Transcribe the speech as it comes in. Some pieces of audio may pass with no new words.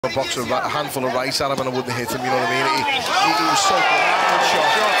A boxer, a handful of rice at him and I wouldn't hit him, you know what I mean? He was so good shot.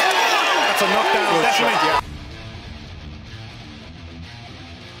 That's a knockdown, definitely. Shot, yeah.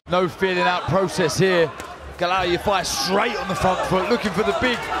 No feeling out process here. Galal Yafai straight on the front foot, looking for the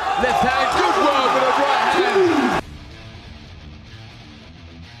big left hand. Good work with a right hand.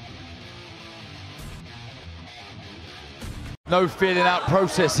 No feeling out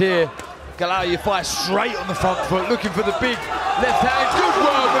process here. Galal Yafai straight on the front foot, looking for the big left hand. Good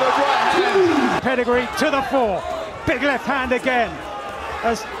work with a right hand. Pedigree to the fore. Big left hand again.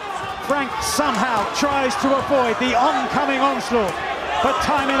 As Frank somehow tries to avoid the oncoming onslaught. But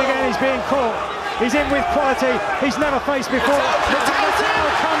time and again he's being caught. He's in with quality he's never faced before. The tail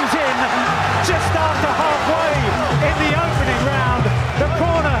comes in just after halfway in the opening round. The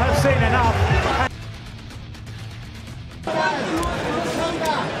corner has seen enough.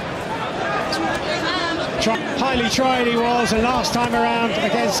 Highly tried he was, and last time around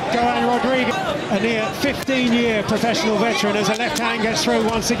against Goran Rodriguez, a near 15-year professional veteran, as a left hand gets through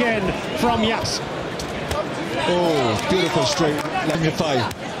once again from Yass. Oh, beautiful straight Yafai.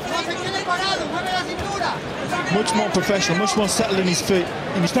 Much more professional, much more settled in his feet.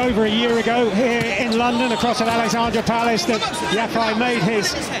 Just over a year ago here in London, across at Alexandra Palace, that Yafai made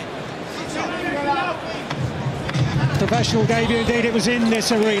his professional debut. Indeed, it was in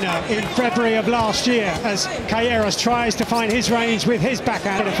this arena in February of last year, as Calleros tries to find his range with his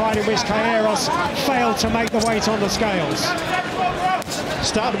backhand in a fight in which Calleros failed to make the weight on the scales.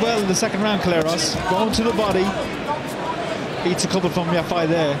 Started well in the second round, Calleros, going to the body, eats a couple from Yafai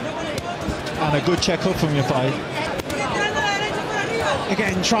there, and a good check up from Yafai.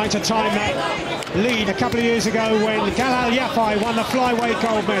 Again, trying to time that lead a couple of years ago when Galal Yafai won the Flyweight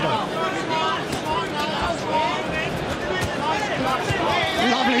gold medal.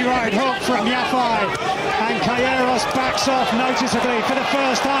 Lovely right hook from Yafai, and Calleros backs off noticeably for the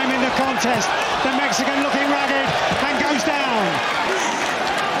first time in the contest. The Mexican looking ragged and goes down.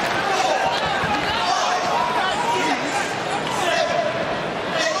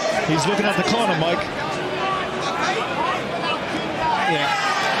 He's looking at the corner, Mike.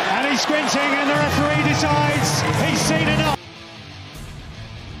 Yeah. And he's squinting, and the referee decides he's seen enough.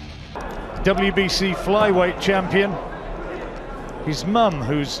 WBC Flyweight champion. His mum,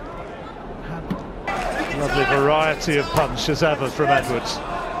 who's had a lovely variety of punch as ever from Edwards.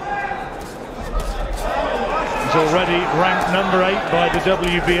 He's already ranked number 8 by the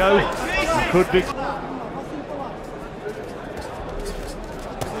WBO. He could be.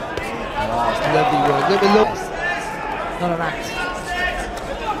 Lovely work. Not an act.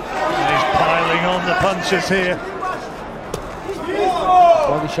 And he's piling on the punches here.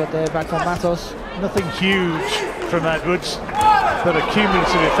 Body shot there, back on Matos. Nothing huge from Edwards, but a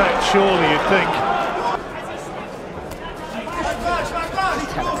cumulative effect, surely you'd think.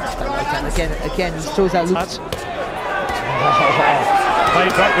 Again, he shows that look.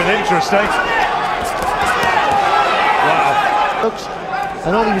 Played back with interest, eh? Wow. Looks,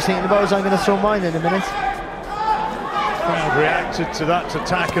 and all he was thinking about was, I'm going to throw mine in a minute. Crowd reacted to that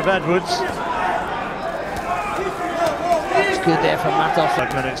attack of Edwards. It's good there from Matos.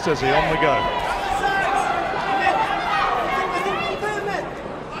 5 minutes, does he? On we go.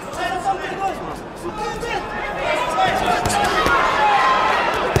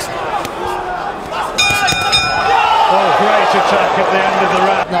 Oh, great attack at the end of the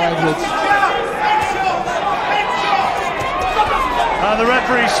round. No, Edwards. And the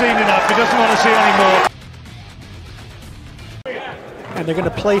referee's seen enough. He doesn't want to see any more. And they're going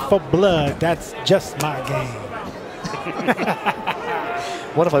to play for blood. That's just my game.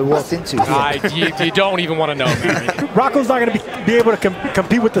 What have I walked into? You don't even want to know, man. Rocco's not going to be able to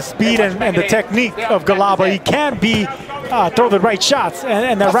compete with the speed and the technique of Galal, but he can throw the right shots,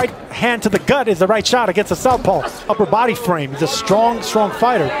 and the right hand to the gut is the right shot against a southpaw. Upper body frame. He's a strong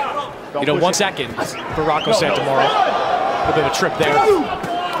fighter. You know, 1 second for Rocco Santamora. A bit of a trip there.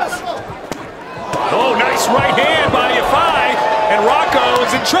 Oh, nice right hand by Yafai, and Rocco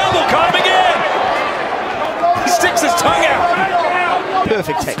is in trouble coming in. He sticks his tongue out.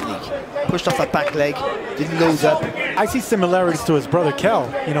 Perfect technique. Pushed off that back leg, didn't load up. I see similarities to his brother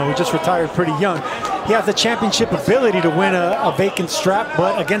Kel, you know, who just retired pretty young. He has the championship ability to win a vacant strap,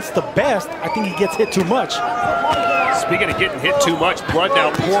 but against the best, I think he gets hit too much. Speaking of getting hit too much, blood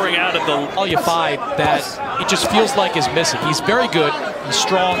now pouring out of the Galal Yafai that it just feels like is missing. He's very good, he's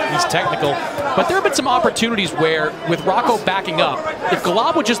strong, he's technical, but there have been some opportunities where, with Rocco backing up, if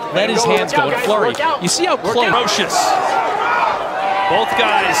Galal would just let his hands go and flurry, you see how close. Ferocious. Both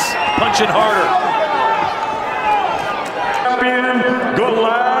guys punching harder. Champion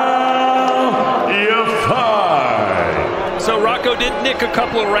Galal Yafai. So Rocco did nick a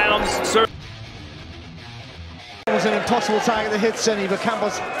couple of rounds. It was an impossible target to hit Sonny, but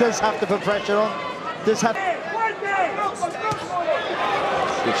Campos does have to put pressure on. Good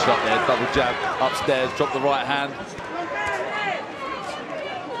shot there, double jab, upstairs, drop the right hand.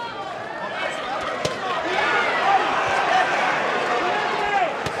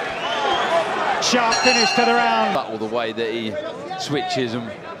 Sharp finish to the round. But all the way that he switches and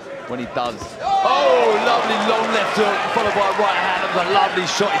when he does. Oh, lovely long left hook, followed by a right hand. It was a lovely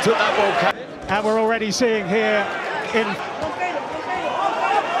shot. He took that ball. And we're already seeing here in...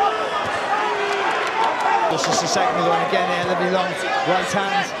 This is the second ago, and again there, lovely long right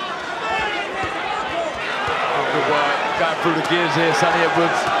hand. Good work, going through the gears here, Sonny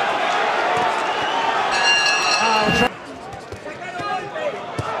Edwards.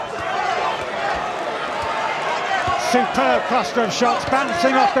 Superb cluster of shots,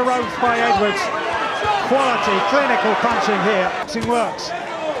 bouncing off the ropes by Edwards. Quality, clinical punching here. It works.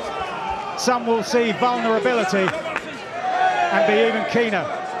 Some will see vulnerability and be even keener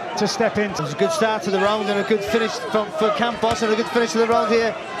to step in. It was a good start to the round and a good finish for Campos and a good finish to the round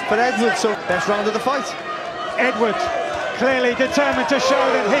here for Edwards. So best round of the fight. Edwards clearly determined to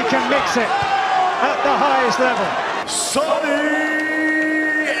show that he can mix it at the highest level. Sonny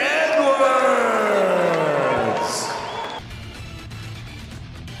Edwards!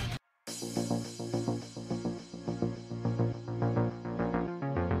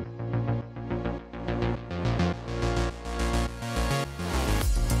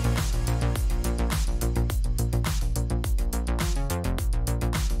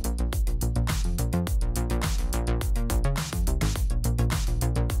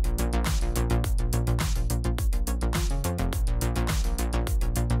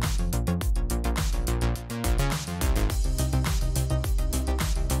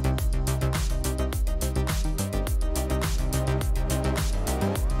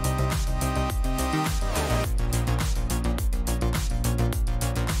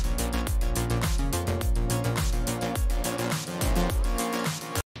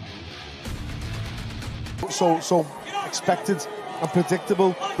 So expected and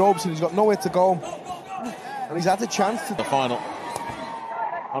predictable. Robeson, he's got nowhere to go, and he's had a chance to. The final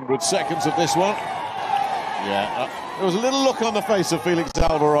 100 seconds of this one. Yeah, there was a little look on the face of Felix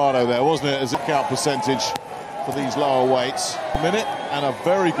Alvarado there, wasn't it, as a count percentage for these lower weights. A minute and a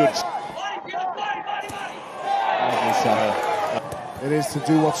very good. It is to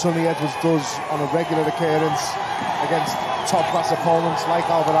do what Sonny Edwards does on a regular occurrence against top-class opponents like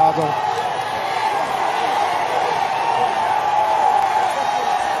Alvarado.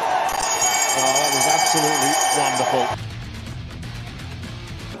 Absolutely wonderful.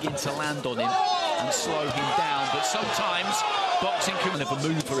 Begin to land on him and slow him down, but sometimes boxing can have a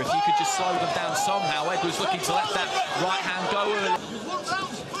mover. If you could just slow them down somehow. Edwards looking to let that right hand go early.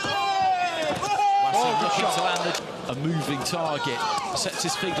 Looking to land a moving target. Sets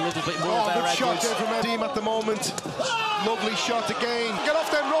his feet a little bit more there, Edwards. Shot there from Edim at the moment. Lovely shot again. Get off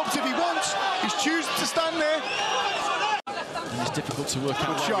them ropes if he wants. He's choosing to stand there. And it's difficult to work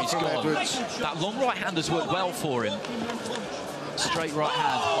out where he's gone. Edwards. That long right hand has worked well for him. Straight right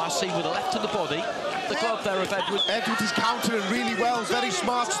hand. Last seen with a left to the body. The glove there of Edwards. Edwards is countering really well. Very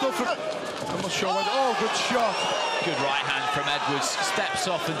smart stuff. I'm not sure when. Oh, good shot. Good right hand from Edwards.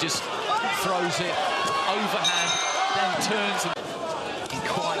 Steps off and just throws it overhand. Then turns in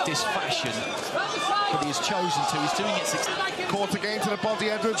quite this fashion. But he has chosen to. He's doing it. Caught again to the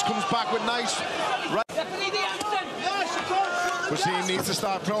body. Edwards comes back with nice. Right. Wasim needs to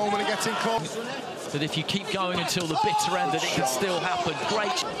start throwing when he gets in close. But if you keep going until the bitter end, then it can still happen.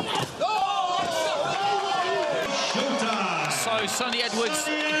 Great. So Sonny Edwards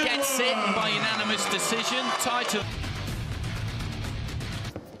gets it by unanimous decision. Tied to.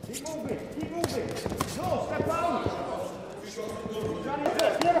 Keep moving. Keep moving. No, step out.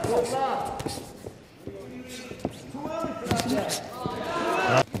 Too early for that.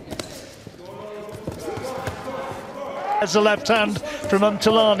 There's a left hand from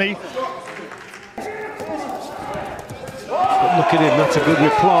Umtalani. But look at him, that's a good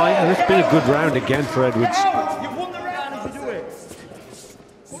reply, and it's been a good round again for Edwards. You won the round if you do it.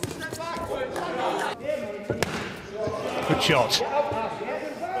 Good shot.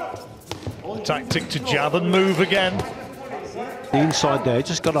 Tactic to jab and move again. The inside there,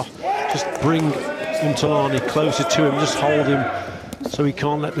 just got to bring Umtalani closer to him, just hold him so he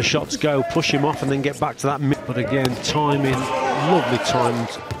can't let the shots go, push him off and then get back to that mid. But again, timing, lovely timed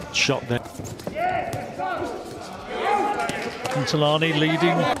shot there. Umtalani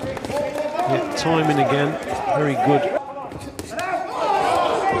leading. Yeah, timing again, very good.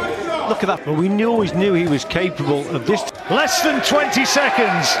 Look at that. But we always knew he was capable of this. Less than 20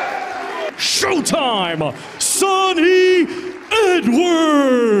 seconds. Showtime! Sonny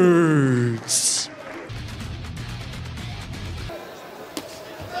Edwards!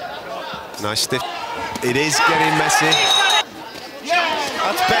 Nice stiff. It is getting messy.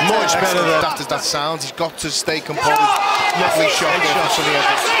 That's better. Much better than that sounds. He's got to stay composed. Lovely shot there from Sonny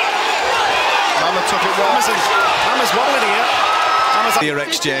Edwards. Mama took it well. Mama's wobbling here. Your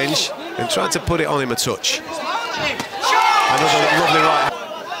exchange and trying to put it on him a touch. Another lovely right.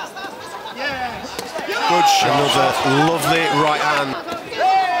 Good shot. Another lovely right hand.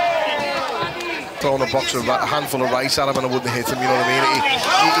 Throwing a box of a handful of rice at him and I wouldn't hit him, you know what I mean?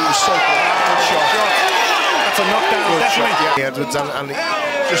 He was so good. Good shot. That's a knockdown, good definitely. Shot, yeah. Edwards and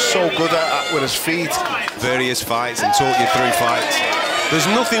just so good at with his feet. Various fights and talk you through fights. There's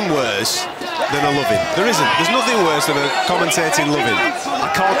nothing worse than a loving. There isn't. There's nothing worse than a commentating loving.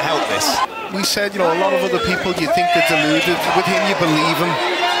 I can't help this. We said, you know, a lot of other people you think they're deluded. With him, you believe him.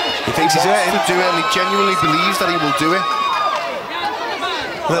 He thinks he's hurting. To do it, and he genuinely believes that he will do it.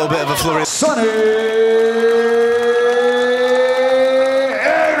 A little bit of a flurry. Sonny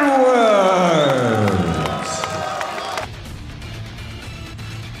Edwards.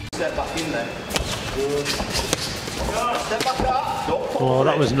 Step back in there. Step back up. Oh,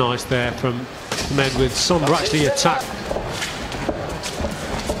 that was nice there from Edwards. Somber actually attacked.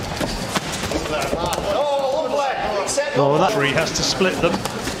 Oh, that three has to split them.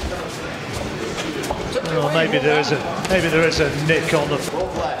 Oh, maybe there is a nick on the.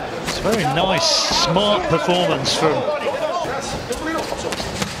 It's a very nice, smart performance from.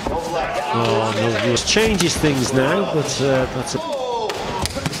 Oh no, it changes things now, but that's a.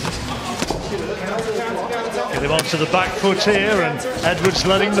 Get him onto the back foot here, and Edwards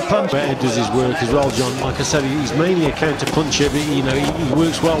letting the punch. Ed does his work as well, John. Like I said, he's mainly a counter puncher, but you know he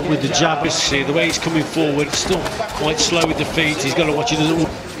works well with the jab. See the way he's coming forward, still quite slow with the feet. He's got to watch it.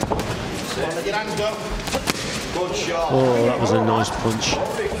 Oh, that was a nice punch.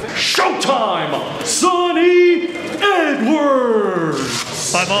 Showtime! Sonny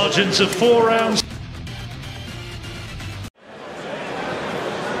Edwards! By margins of 4 rounds.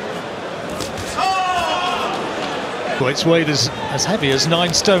 It's weighed as heavy as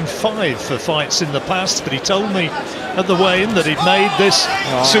 9 stone 5 for fights in the past, but he told me at the weigh-in that he'd made this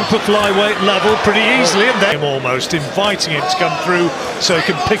super flyweight level pretty easily, and then almost inviting him to come through so he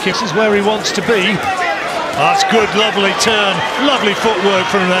can pick it. This is where he wants to be. That's good, lovely turn, lovely footwork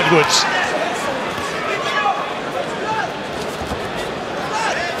from Edwards.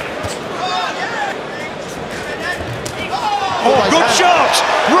 Oh, good shot!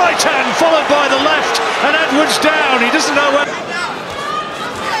 Right hand followed by the left, and Edwards down. He doesn't know where.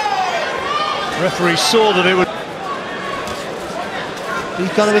 Referee saw that it would.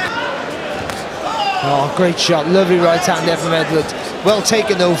 He's gonna be. Oh, great shot! Lovely right hand there from Edwards. Well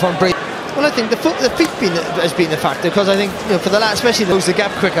taken though from Brady. Well, I think the feet has been the factor, because I think, you know, for the lad, especially close the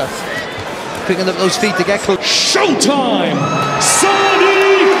gap quicker, picking up those feet to get close. Showtime!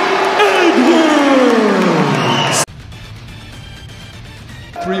 Sonny Edwards!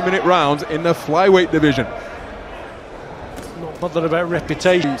 3-minute rounds in the flyweight division. Not bothered about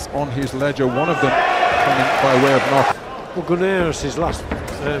reputation. On his ledger, one of them coming by way of knock. Well, Gunnar's last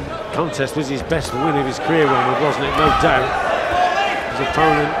contest was his best win of his career, wasn't it? No doubt. His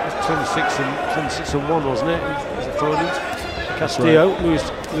opponent was 26 and 1, wasn't it? His opponent, Castillo, right.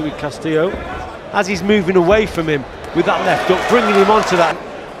 Louis Castillo. As he's moving away from him with that left hook, bringing him onto that.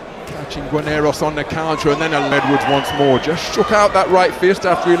 Catching Guarneros on the counter, and then Edwards once more. Just shook out that right fist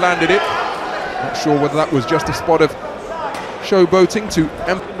after he landed it. Not sure whether that was just a spot of showboating to.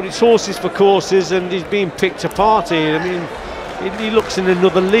 But it's horses for courses, and he's being picked apart here. I mean, he looks in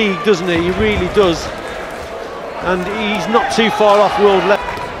another league, doesn't he? He really does. And he's not too far off world level.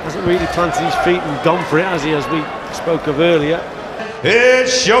 Hasn't really planted his feet and gone for it, has he, as we spoke of earlier.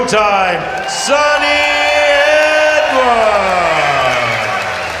 It's showtime! Sonny Edwards!